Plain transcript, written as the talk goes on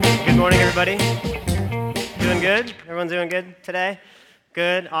morning, everybody. Doing good? Everyone's doing good today?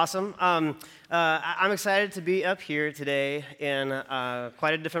 Good, awesome. I'm excited to be up here today in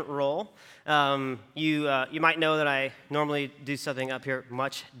quite a different role. You might know that I normally do something up here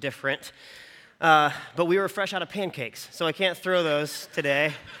much different, but we were fresh out of pancakes, so I can't throw those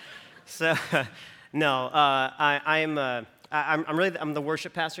today. So, no, I'm the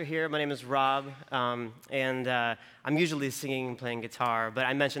worship pastor here. My name is Rob, and I'm usually singing and playing guitar, but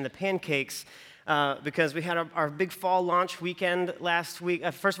I mentioned the pancakes because we had our big fall launch weekend last week.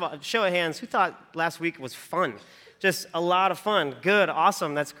 First of all, show of hands, who thought last week was fun? Just a lot of fun. Good,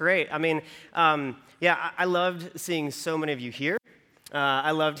 awesome, that's great. I mean, I loved seeing so many of you here.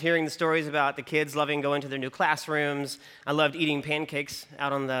 I loved hearing the stories about the kids loving going to their new classrooms. I loved eating pancakes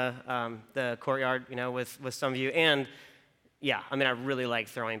out on the courtyard, with some of you. And yeah, I really liked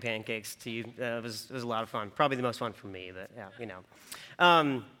throwing pancakes to you. It was a lot of fun. Probably the most fun for me, but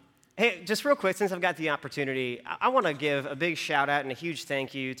yeah, Hey, just real quick, since I've got the opportunity, I want to give a big shout out and a huge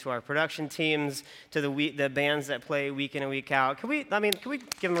thank you to our production teams, to the bands that play week in and week out. Can we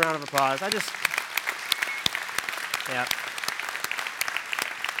give them a round of applause? Yeah.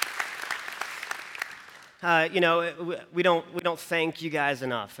 We don't thank you guys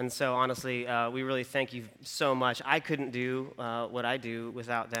enough, and so honestly, we really thank you so much. I couldn't do what I do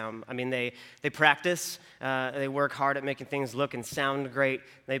without them. I mean, they practice, they work hard at making things look and sound great.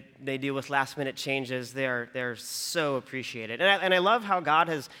 They deal with last-minute changes. They're so appreciated, and I love how God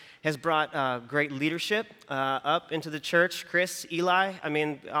has brought great leadership up into the church. Chris, Eli,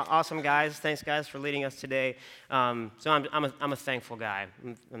 awesome guys. Thanks, guys, for leading us today. So I'm a thankful guy.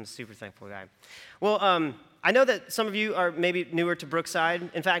 I'm a super thankful guy. Well, I know that some of you are maybe newer to Brookside.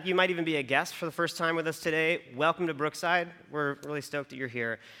 In fact, you might even be a guest for the first time with us today. Welcome to Brookside. We're really stoked that you're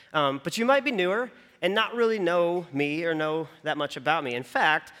here. But you might be newer and not really know me or know that much about me. In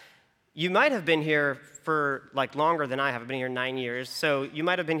fact, you might have been here for longer than I have. I've been here 9 years. So you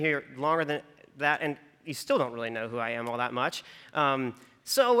might have been here longer than that, and you still don't really know who I am all that much.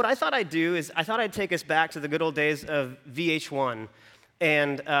 So what I thought I'd do is I thought I'd take us back to the good old days of VH1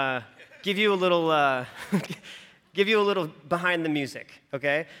 and give you a little behind the music,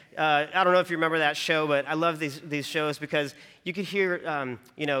 okay? I don't know if you remember that show, but I love these shows because you could hear,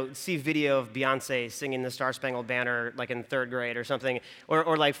 see video of Beyonce singing the Star Spangled Banner in third grade or something,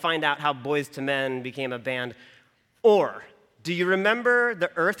 or find out how Boyz II Men became a band. Or do you remember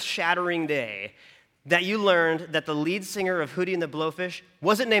the earth-shattering day that you learned that the lead singer of Hootie and the Blowfish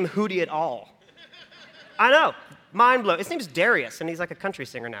wasn't named Hootie at all? I know. Mind blow. His name's Darius, and he's a country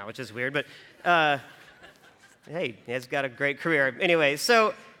singer now, which is weird, but hey, he's got a great career. Anyway,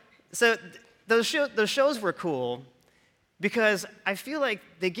 so those shows were cool because I feel like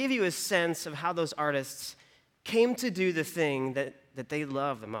they give you a sense of how those artists came to do the thing that they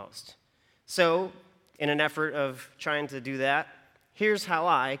love the most. So, in an effort of trying to do that, here's how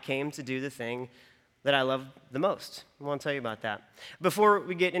I came to do the thing that I love the most. I want to tell you about that. Before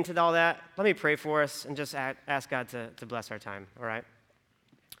we get into all that, let me pray for us and just ask God to bless our time, all right?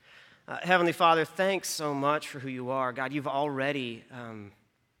 Heavenly Father, thanks so much for who you are. God, you've already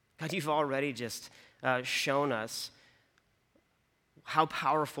just shown us how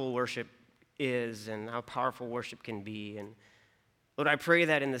powerful worship is and how powerful worship can be. And Lord, I pray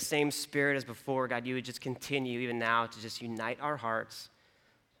that in the same spirit as before, God, you would just continue even now to just unite our hearts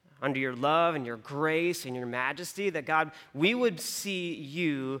under your love and your grace and your majesty, that God, we would see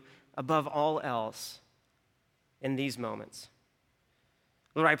you above all else in these moments.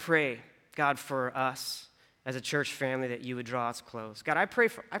 Lord, I pray, God, for us as a church family that you would draw us close. God, I pray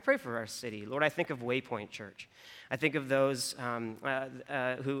for our city. Lord, I think of Waypoint Church. I think of those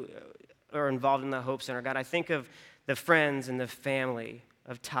who are involved in the Hope Center. God, I think of the friends and the family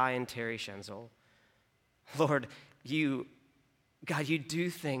of Ty and Terry Schenzel. Lord, you do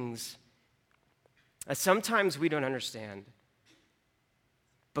things that sometimes we don't understand.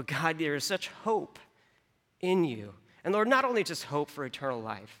 But God, there is such hope in you. And Lord, not only just hope for eternal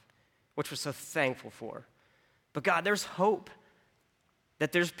life, which we're so thankful for, but God, there's hope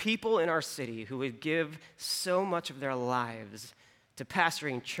that there's people in our city who would give so much of their lives to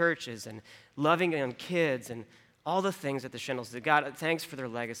pastoring churches and loving on kids and all the things that the Schendels did. God, thanks for their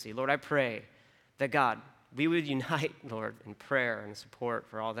legacy. Lord, I pray that, God, we would unite, Lord, in prayer and support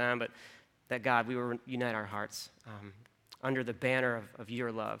for all them, but that, God, we would unite our hearts under the banner of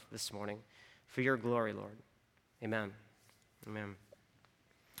your love this morning for your glory, Lord. Amen. Amen.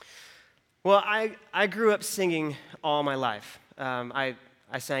 Well, I grew up singing all my life. I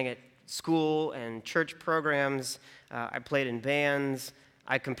sang at school and church programs. I played in bands.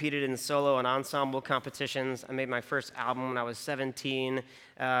 I competed in solo and ensemble competitions. I made my first album when I was 17.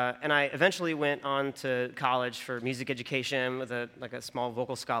 And I eventually went on to college for music education with a small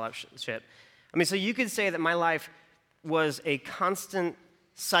vocal scholarship. I mean, so you could say that my life was a constant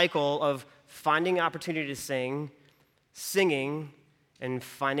cycle of finding opportunity to sing, singing, and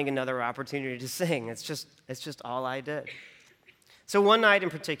finding another opportunity to sing. It's just all I did. So one night in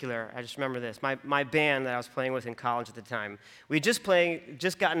particular, I just remember this. My band that I was playing with in college at the time, we had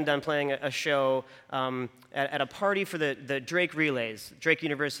just gotten done playing a show at a party for the Drake Relays, Drake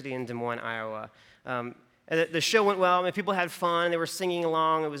University in Des Moines, Iowa. And the show went well. I mean, people had fun. They were singing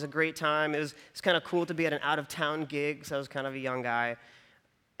along. It was a great time. It was kind of cool to be at an out-of-town gig, because I was kind of a young guy.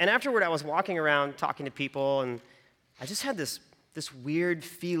 And afterward, I was walking around talking to people, and I just had this weird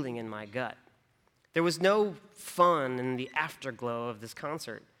feeling in my gut. There was no fun in the afterglow of this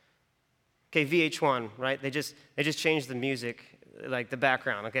concert. Okay, VH1, right? They just changed the music, like the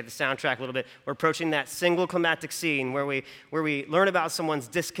background, okay, the soundtrack a little bit. We're approaching that single climactic scene where we learn about someone's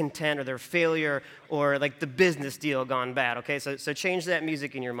discontent or their failure or like the business deal gone bad, okay? So change that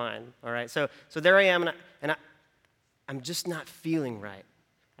music in your mind, all right? So there I am, and I'm just not feeling right.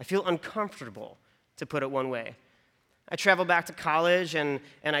 I feel uncomfortable, to put it one way. I traveled back to college, and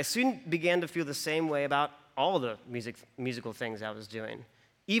I soon began to feel the same way about all the musical things I was doing,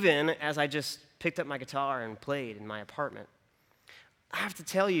 even as I just picked up my guitar and played in my apartment. I have to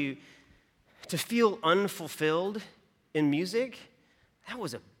tell you, to feel unfulfilled in music, that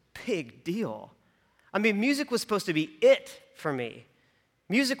was a big deal. I mean, music was supposed to be it for me.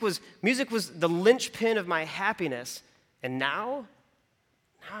 Music was the linchpin of my happiness, and now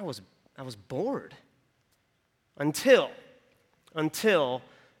I was bored. Until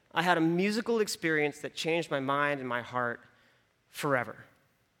I had a musical experience that changed my mind and my heart forever.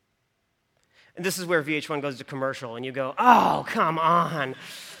 And this is where VH1 goes to commercial, and you go, oh, come on.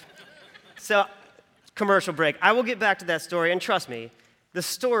 So, commercial break. I will get back to that story, and trust me, the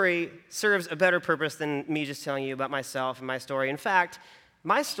story serves a better purpose than me just telling you about myself and my story. In fact,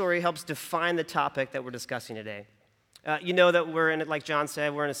 my story helps define the topic that we're discussing today. You know that we're in it, like John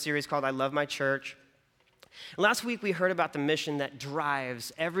said, we're in a series called I Love My Church. Last week, we heard about the mission that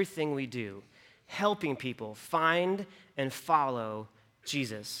drives everything we do, helping people find and follow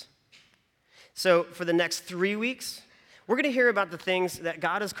Jesus. So for the next 3 weeks, we're going to hear about the things that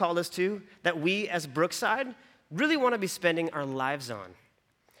God has called us to, that we as Brookside really want to be spending our lives on.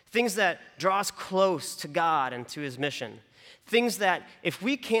 Things that draw us close to God and to his mission. Things that if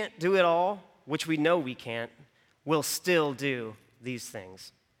we can't do it all, which we know we can't, we'll still do these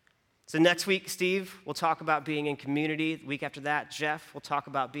things. So next week, Steve will talk about being in community. The week after that, Jeff will talk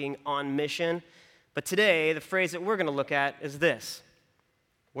about being on mission. But today, the phrase that we're going to look at is this: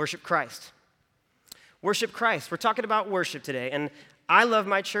 worship Christ. Worship Christ. We're talking about worship today. And I love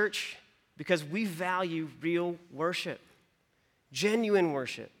my church because we value real worship, genuine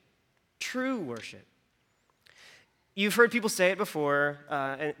worship, true worship. You've heard people say it before,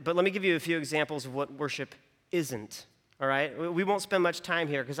 but let me give you a few examples of what worship isn't. All right? We won't spend much time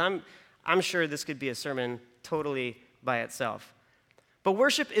here because I'm sure this could be a sermon totally by itself. But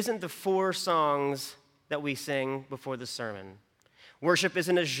worship isn't the 4 songs that we sing before the sermon. Worship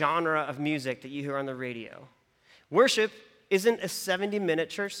isn't a genre of music that you hear on the radio. Worship isn't a 70-minute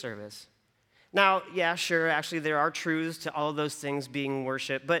church service. Now, yeah, sure, actually there are truths to all of those things being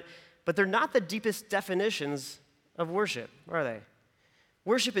worship, but they're not the deepest definitions of worship, are they?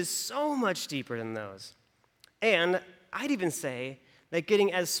 Worship is so much deeper than those. And I'd even say that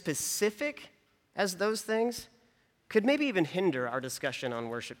getting as specific as those things could maybe even hinder our discussion on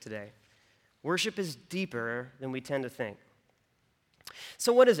worship today. Worship is deeper than we tend to think.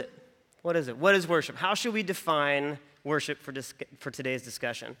 So what is it? What is it? What is worship? How should we define worship for today's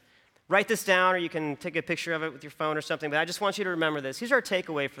discussion? Write this down, or you can take a picture of it with your phone or something, but I just want you to remember this. Here's our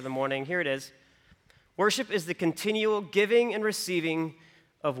takeaway for the morning. Here it is. Worship is the continual giving and receiving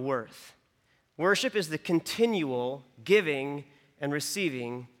of worth. Worship is the continual giving and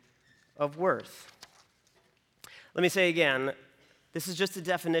receiving of worth. Let me say again, this is just a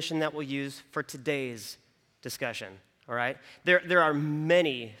definition that we'll use for today's discussion, all right? There are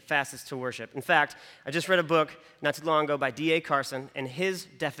many facets to worship. In fact, I just read a book not too long ago by D.A. Carson, and his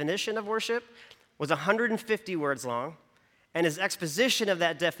definition of worship was 150 words long, and his exposition of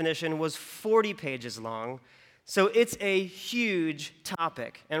that definition was 40 pages long. So it's a huge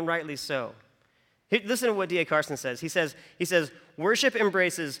topic, and rightly so. Listen to what D.A. Carson says. He says, worship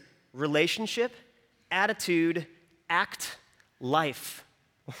embraces relationship, attitude, act, life.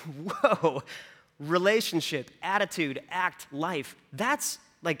 Whoa. Relationship, attitude, act, life. That's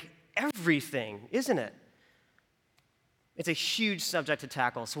like everything, isn't it? It's a huge subject to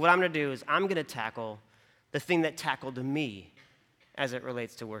tackle. So what I'm going to do is I'm going to tackle the thing that tackled me as it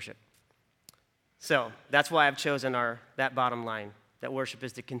relates to worship. So that's why I've chosen that bottom line, that worship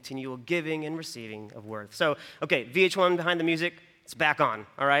is the continual giving and receiving of worth. So, okay, VH1 behind the music, it's back on,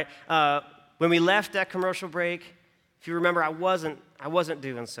 all right? When we left that commercial break, if you remember, I wasn't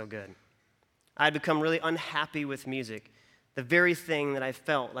doing so good. I had become really unhappy with music, the very thing that I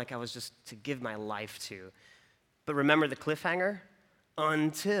felt like I was just to give my life to. But remember the cliffhanger?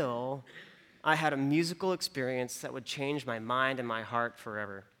 Until I had a musical experience that would change my mind and my heart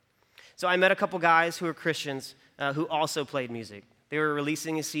forever. So I met a couple guys who were Christians who also played music. They were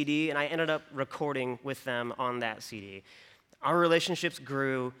releasing a CD, and I ended up recording with them on that CD. Our relationships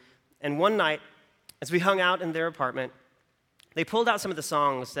grew, and one night, as we hung out in their apartment, they pulled out some of the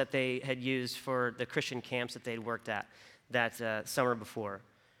songs that they had used for the Christian camps that they'd worked at that summer before.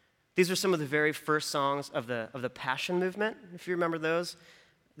 These were some of the very first songs of the Passion Movement, if you remember those.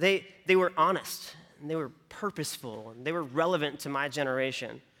 They were honest, and they were purposeful, and they were relevant to my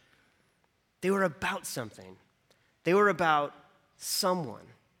generation. They were about something. They were about someone.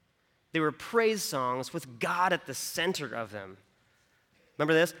 They were praise songs with God at the center of them.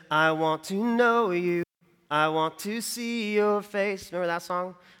 Remember this? I want to know you. I want to see your face. Remember that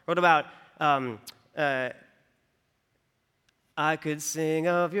song? What about I could sing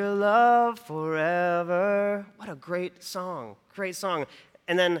of your love forever. What a great song. Great song.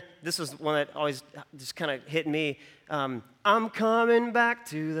 And then this was one that always just kind of hit me. I'm coming back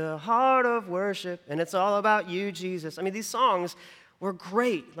to the heart of worship, and it's all about you, Jesus. I mean, these songs were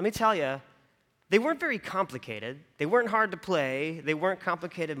great. Let me tell you, they weren't very complicated. They weren't hard to play. They weren't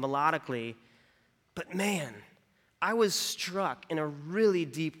complicated melodically. But man, I was struck in a really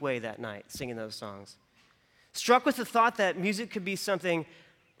deep way that night singing those songs. Struck with the thought that music could be something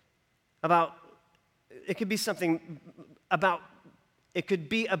about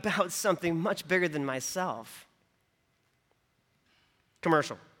something much bigger than myself.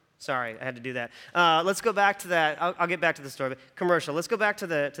 Commercial. Sorry, I had to do that. Let's go back to that. I'll get back to the story, but commercial. Let's go back to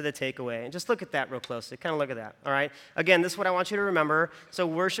the takeaway and just look at that real closely. Kind of look at that, all right? Again, this is what I want you to remember. So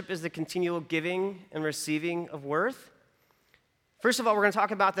worship is the continual giving and receiving of worth. First of all, we're going to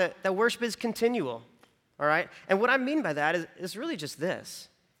talk about that worship is continual, all right? And what I mean by that is really just this,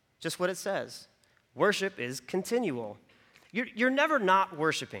 just what it says. Worship is continual. You're never not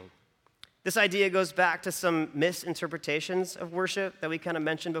worshiping. This idea goes back to some misinterpretations of worship that we kind of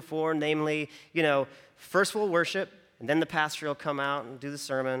mentioned before, namely, first we'll worship, and then the pastor will come out and do the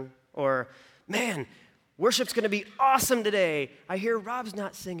sermon. Or, man, worship's going to be awesome today. I hear Rob's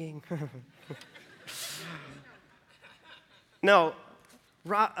not singing. No,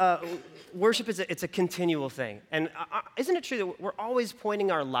 worship it's a continual thing. And isn't it true that we're always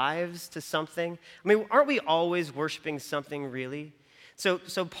pointing our lives to something? I mean, aren't we always worshiping something really?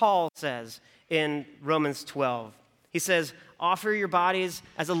 So Paul says in Romans 12, he says, offer your bodies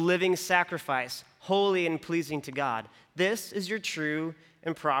as a living sacrifice, holy and pleasing to God. This is your true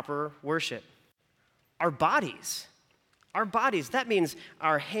and proper worship. Our bodies, that means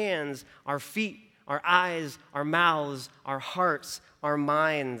our hands, our feet, our eyes, our mouths, our hearts, our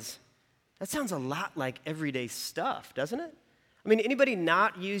minds. That sounds a lot like everyday stuff, doesn't it? I mean, anybody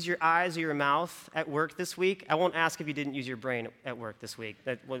not use your eyes or your mouth at work this week? I won't ask if you didn't use your brain at work this week.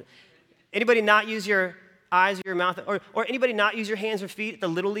 Anybody not use your eyes or your mouth, or anybody not use your hands or feet at the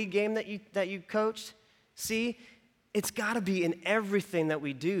Little League game that you coached? See, it's got to be in everything that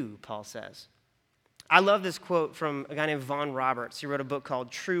we do, Paul says. I love this quote from a guy named Vaughn Roberts. He wrote a book called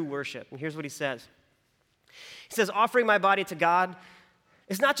True Worship, and here's what he says. He says, offering my body to God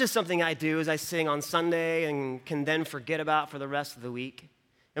is not just something I do as I sing on Sunday and can then forget about for the rest of the week.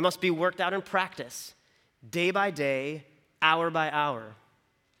 It must be worked out in practice, day by day, hour by hour.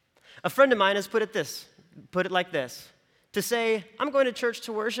 A friend of mine has put it like this. To say, I'm going to church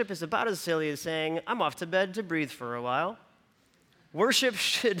to worship is about as silly as saying, I'm off to bed to breathe for a while. Worship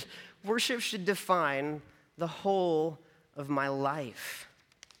should define the whole of my life.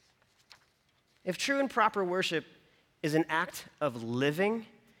 If true and proper worship is an act of living,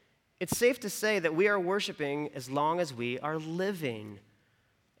 it's safe to say that we are worshiping as long as we are living.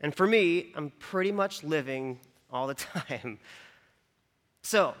 And for me, I'm pretty much living all the time.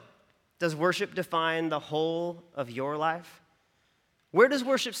 So, does worship define the whole of your life? Where does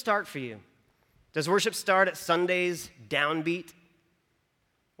worship start for you? Does worship start at Sunday's downbeat?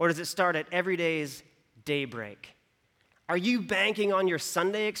 Or does it start at every day's daybreak? Are you banking on your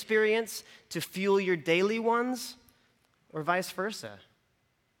Sunday experience to fuel your daily ones, or vice versa?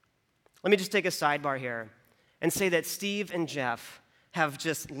 Let me just take a sidebar here and say that Steve and Jeff have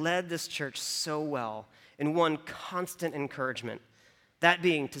just led this church so well in one constant encouragement, that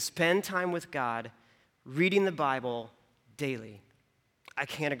being to spend time with God, reading the Bible daily. I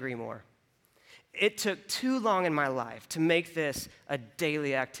can't agree more. It took too long in my life to make this a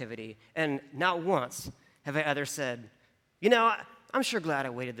daily activity, and not once have I ever said, I'm sure glad I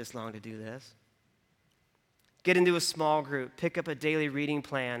waited this long to do this. Get into a small group, pick up a daily reading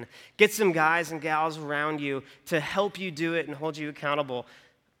plan, get some guys and gals around you to help you do it and hold you accountable.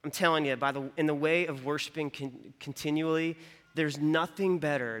 I'm telling you, in the way of worshiping continually, there's nothing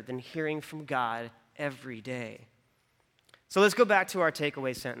better than hearing from God every day. So let's go back to our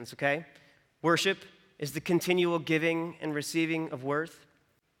takeaway sentence, okay? Worship is the continual giving and receiving of worth.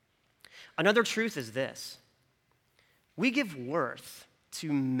 Another truth is this: we give worth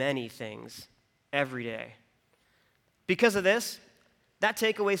to many things every day. Because of this, that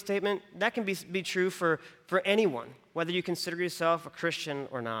takeaway statement, that can be true for anyone, whether you consider yourself a Christian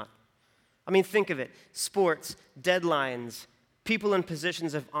or not. I mean, think of it. Sports, deadlines, people in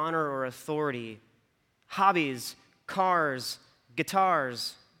positions of honor or authority, hobbies, cars,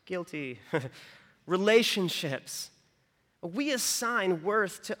 guitars, guilty, relationships. We assign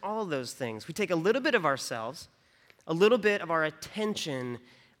worth to all those things. We take a little bit of ourselves, a little bit of our attention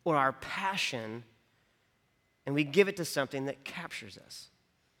or our passion, and we give it to something that captures us.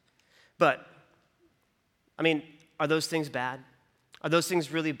 But, are those things bad? Are those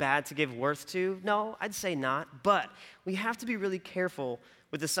things really bad to give worth to? No, I'd say not. But we have to be really careful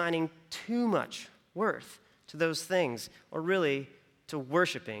with assigning too much worth to those things, or really to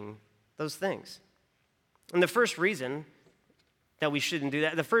worshiping those things. And the first reason that we shouldn't do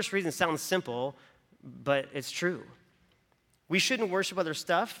that, the first reason sounds simple, but it's true. We shouldn't worship other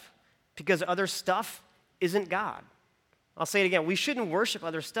stuff because other stuff isn't God. I'll say it again. We shouldn't worship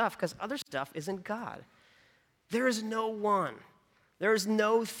other stuff because other stuff isn't God. There is no one, there is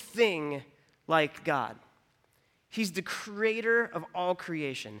no thing like God. He's the creator of all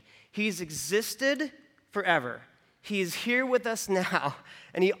creation. He's existed forever. He is here with us now,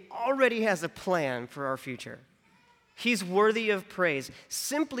 and he already has a plan for our future. He's worthy of praise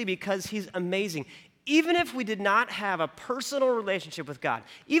simply because he's amazing. Even if we did not have a personal relationship with God,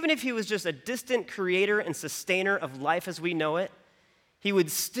 even if he was just a distant creator and sustainer of life as we know it, he would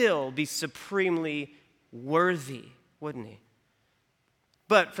still be supremely worthy, wouldn't he?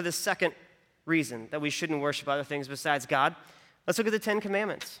 But for the second reason that we shouldn't worship other things besides God, let's look at the Ten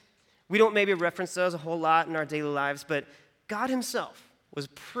Commandments. We don't maybe reference those a whole lot in our daily lives, but God himself was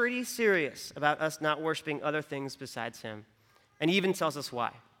pretty serious about us not worshiping other things besides him. And he even tells us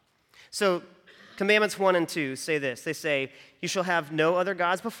why. So Commandments 1 and 2 say this. They say, "You shall have no other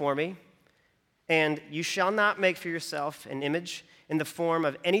gods before me, and you shall not make for yourself an image in the form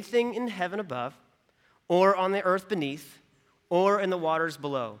of anything in heaven above, or on the earth beneath, or in the waters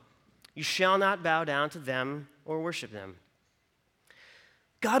below. You shall not bow down to them or worship them."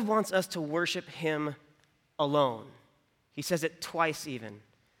 God wants us to worship him alone. He says it twice even.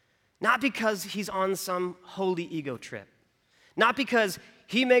 Not because he's on some holy ego trip. Not because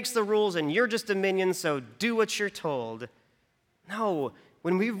he makes the rules and you're just a minion, so do what you're told. No,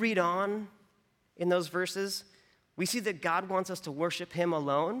 when we read on in those verses, we see that God wants us to worship him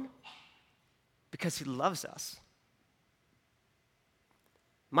alone because he loves us.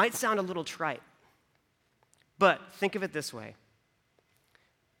 Might sound a little trite, but think of it this way.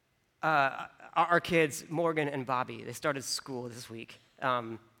 Our kids, Morgan and Bobby, they started school this week.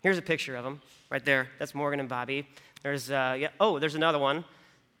 Here's a picture of them right there. That's Morgan and Bobby. There's there's another one.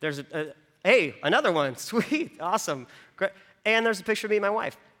 There's another one. Sweet, awesome, great. And there's a picture of me and my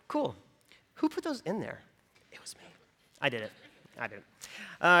wife. Cool. Who put those in there? It was me. I did it.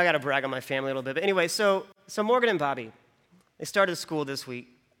 I got to brag on my family a little bit. But anyway, so Morgan and Bobby, they started school this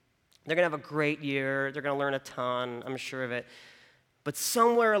week. They're going to have a great year. They're going to learn a ton, I'm sure of it. But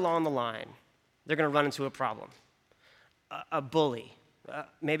somewhere along the line, they're going to run into a problem. A bully,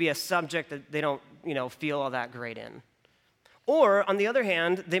 maybe a subject that they don't, feel all that great in. Or, on the other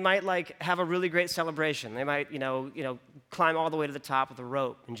hand, they might have a really great celebration. They might, climb all the way to the top with a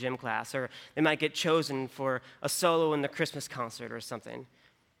rope in gym class, or they might get chosen for a solo in the Christmas concert or something.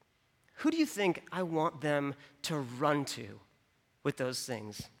 Who do you think I want them to run to with those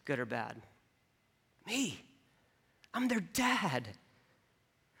things, good or bad? Me. I'm their dad.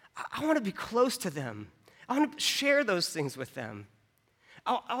 I want to be close to them. I want to share those things with them.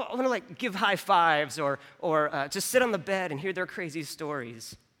 I want to give high fives or just sit on the bed and hear their crazy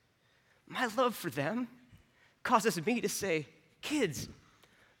stories. My love for them causes me to say, kids,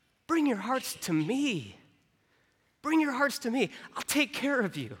 bring your hearts to me. Bring your hearts to me. I'll take care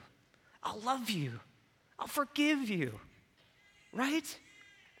of you. I'll love you. I'll forgive you. Right?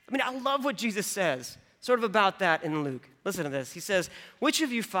 I love what Jesus says. sort of about that in Luke. Listen to this. He says, which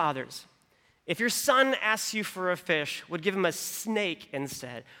of you fathers, if your son asks you for a fish, would give him a snake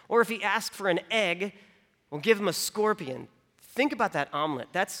instead? Or if he asks for an egg, will give him a scorpion? Think about that omelet.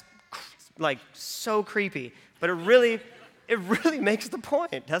 That's like so creepy, but it really makes the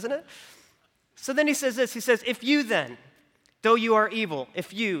point, doesn't it? So then he says this. He says, if you then, though you are evil,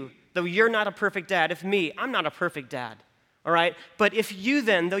 though you're not a perfect dad, I'm not a perfect dad, all right? But if you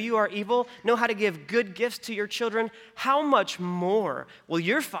then, though you are evil, know how to give good gifts to your children, how much more will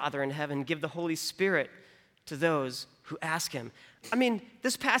your Father in heaven give the Holy Spirit to those who ask him? I mean,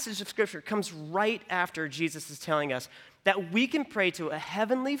 this passage of Scripture comes right after Jesus is telling us that we can pray to a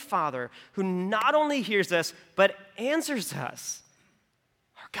heavenly Father who not only hears us, but answers us.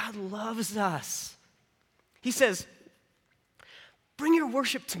 Our God loves us. He says, bring your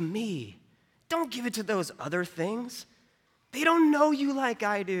worship to me. Don't give it to those other things. They don't know you like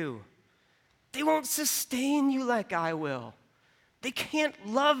I do. They won't sustain you like I will. They can't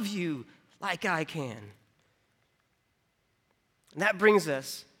love you like I can. And that brings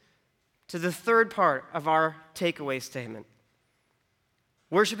us to the third part of our takeaway statement.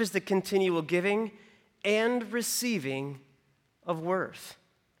 Worship is the continual giving and receiving of worth.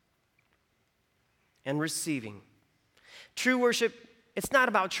 And receiving. True worship, it's not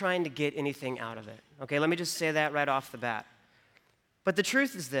about trying to get anything out of it. Okay, let me just say that right off the bat. But the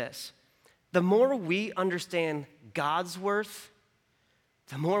truth is this: the more we understand God's worth,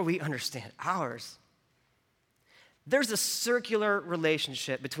 the more we understand ours. There's a circular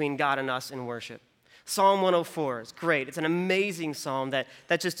relationship between God and us in worship. Psalm 104 is great. It's an amazing psalm that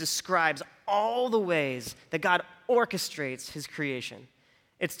just describes all the ways that God orchestrates his creation.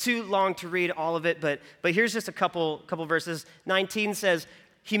 It's too long to read all of it, but here's just a couple verses. 19 says,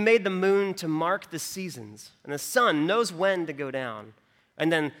 he made the moon to mark the seasons, and the sun knows when to go down.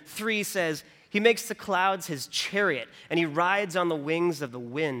 And then 3 says, he makes the clouds his chariot, and he rides on the wings of the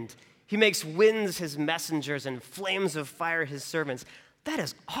wind. He makes winds his messengers and flames of fire his servants. That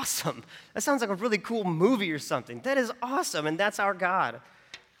is awesome. That sounds like a really cool movie or something. That is awesome, and that's our God.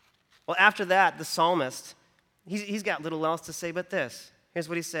 Well, after that, the psalmist, he's got little else to say but this. Here's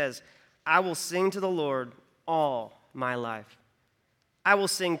what he says: I will sing to the Lord all my life. I will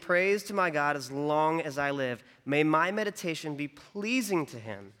sing praise to my God as long as I live. May my meditation be pleasing to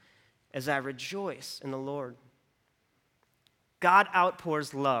him as I rejoice in the Lord. God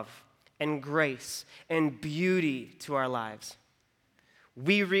outpours love and grace and beauty to our lives.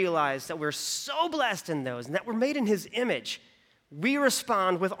 We realize that we're so blessed in those and that we're made in his image. We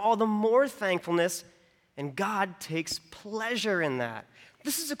respond with all the more thankfulness, and God takes pleasure in that.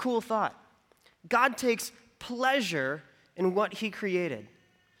 This is a cool thought. God takes pleasure in what he created.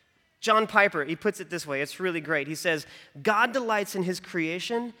 John Piper, he puts it this way. It's really great. He says, God delights in his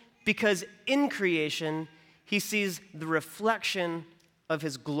creation because in creation he sees the reflection of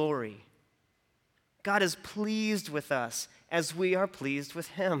his glory. God is pleased with us as we are pleased with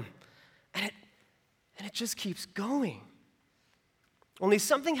him. And it just keeps going. Only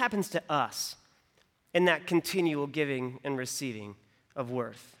something happens to us in that continual giving and receiving of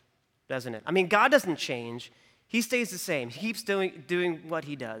worth, doesn't it? I mean, God doesn't change. He stays the same. He keeps doing what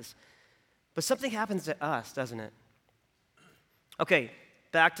he does. But something happens to us, doesn't it? Okay,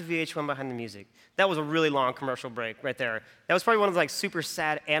 back to VH1 Behind the Music. That was a really long commercial break right there. That was probably one of the super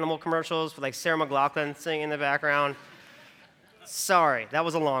sad animal commercials with Sarah McLachlan singing in the background. Sorry, that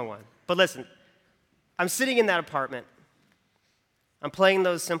was a long one. But listen, I'm sitting in that apartment. I'm playing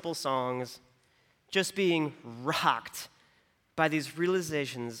those simple songs, just being rocked by these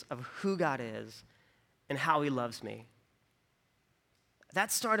realizations of who God is and how he loves me.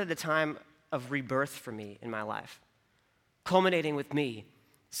 That started a time of rebirth for me in my life, culminating with me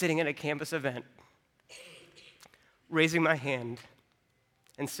sitting at a campus event, raising my hand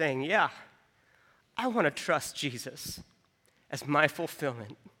and saying, yeah, I want to trust Jesus as my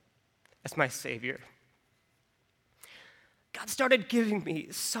fulfillment, as my Savior. God started giving me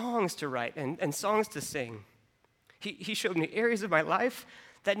songs to write and songs to sing. He showed me areas of my life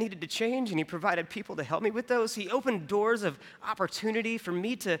that needed to change, and he provided people to help me with those. He opened doors of opportunity for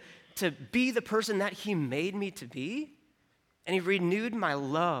me to be the person that he made me to be, and he renewed my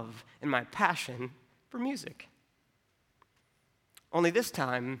love and my passion for music. Only this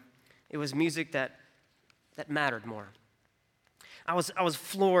time, it was music that mattered more. I was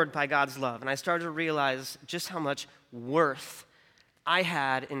floored by God's love, and I started to realize just how much worth I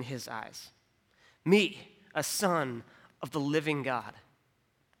had in his eyes. Me, a son of the living God.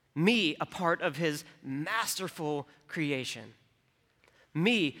 Me, a part of his masterful creation.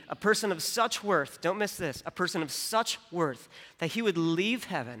 Me, a person of such worth, don't miss this, a person of such worth that he would leave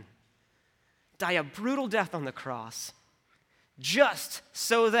heaven die a brutal death on the cross just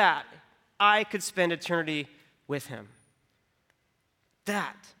so that I could spend eternity with him.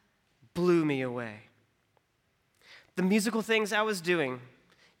 That blew me away. The musical things I was doing,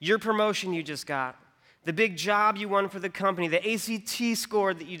 your promotion you just got, the big job you won for the company, the ACT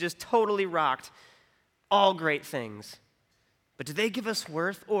score that you just totally rocked, all great things. But do they give us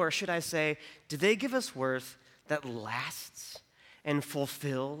worth, or should I say, do they give us worth that lasts and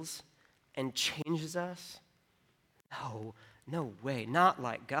fulfills and changes us? No way, not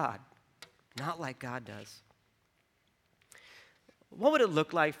like God. Not like God does. What would it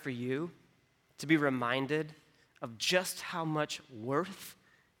look like for you to be reminded of just how much worth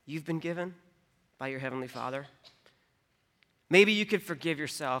you've been given by your Heavenly Father? Maybe you could forgive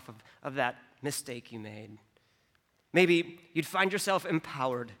yourself of that mistake you made. Maybe you'd find yourself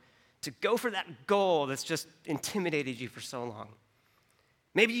empowered to go for that goal that's just intimidated you for so long.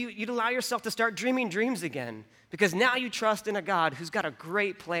 Maybe you'd allow yourself to start dreaming dreams again because now you trust in a God who's got a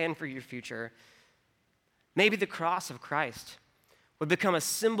great plan for your future. Maybe the cross of Christ would become a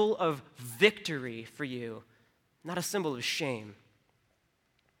symbol of victory for you, not a symbol of shame.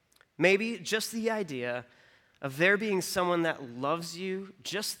 Maybe just the idea of there being someone that loves you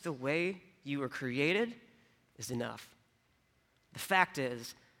just the way you were created is enough. The fact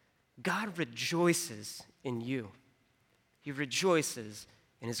is, God rejoices in you. He rejoices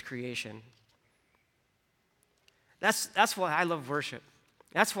in his creation. That's why I love worship.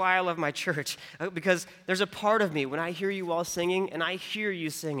 That's why I love my church, because there's a part of me when I hear you all singing, and I hear you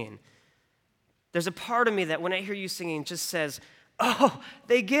singing, there's a part of me that when I hear you singing just says, oh,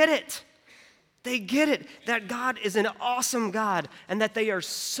 they get it. They get it, that God is an awesome God and that they are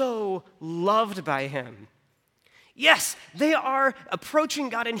so loved by him. Yes, they are approaching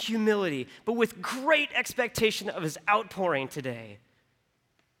God in humility, but with great expectation of his outpouring today.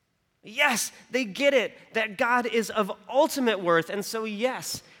 Yes, they get it, that God is of ultimate worth, and so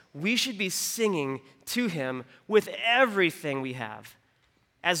yes, we should be singing to him with everything we have,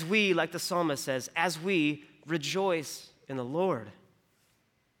 as we, like the psalmist says, as we rejoice in the Lord.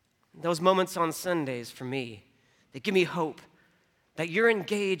 Those moments on Sundays for me, they give me hope that you're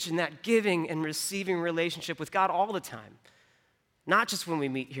engaged in that giving and receiving relationship with God all the time, not just when we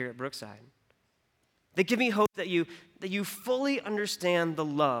meet here at Brookside. They give me hope that you fully understand the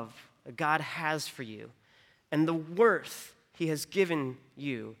love that God has for you and the worth he has given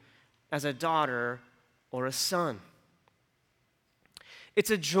you as a daughter or a son. It's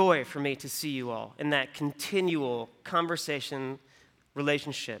a joy for me to see you all in that continual conversation,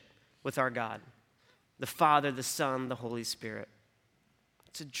 relationship with our God, the Father, the Son, the Holy Spirit.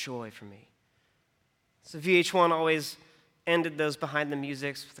 It's a joy for me. So VH1 always ended those behind the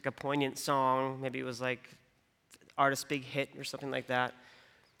musics with like a poignant song. Maybe it was like artist's big hit or something like that.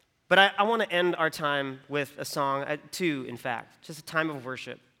 But I want to end our time with a song, two, in fact, just a time of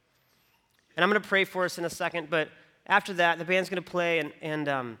worship. And I'm going to pray for us in a second, but after that, the band's going to play, and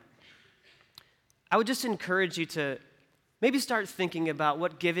I would just encourage you to maybe start thinking about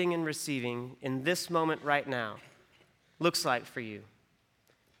what giving and receiving in this moment right now looks like for you.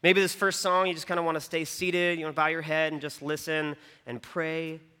 Maybe this first song, you just kind of want to stay seated, you want to bow your head and just listen and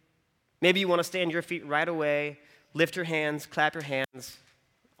pray. Maybe you want to stand your feet right away, lift your hands, clap your hands.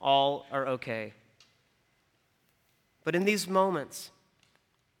 All are okay. But in these moments,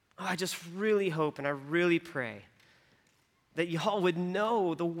 I just really hope and I really pray that y'all would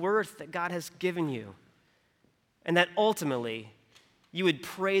know the worth that God has given you, and that ultimately you would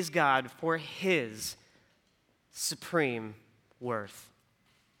praise God for his supreme worth.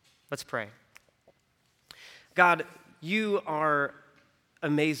 Let's pray. God, you are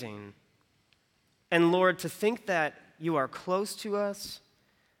amazing. And Lord, to think that you are close to us,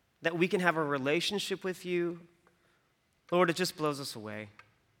 that we can have a relationship with you, Lord, it just blows us away.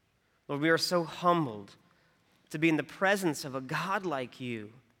 Lord, we are so humbled to be in the presence of a God like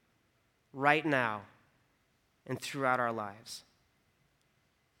you right now and throughout our lives.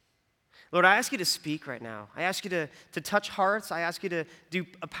 Lord, I ask you to speak right now. I ask you to touch hearts. I ask you to do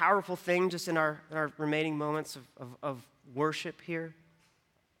a powerful thing just in our remaining moments of worship here.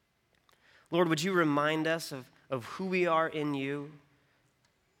 Lord, would you remind us of who we are in you?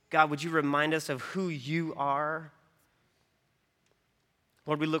 God, would you remind us of who you are?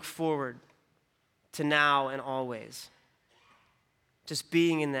 Lord, we look forward to now and always just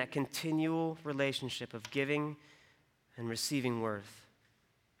being in that continual relationship of giving and receiving worth.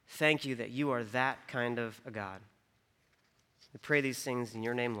 Thank you that you are that kind of a God. We pray these things in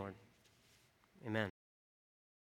your name, Lord. Amen.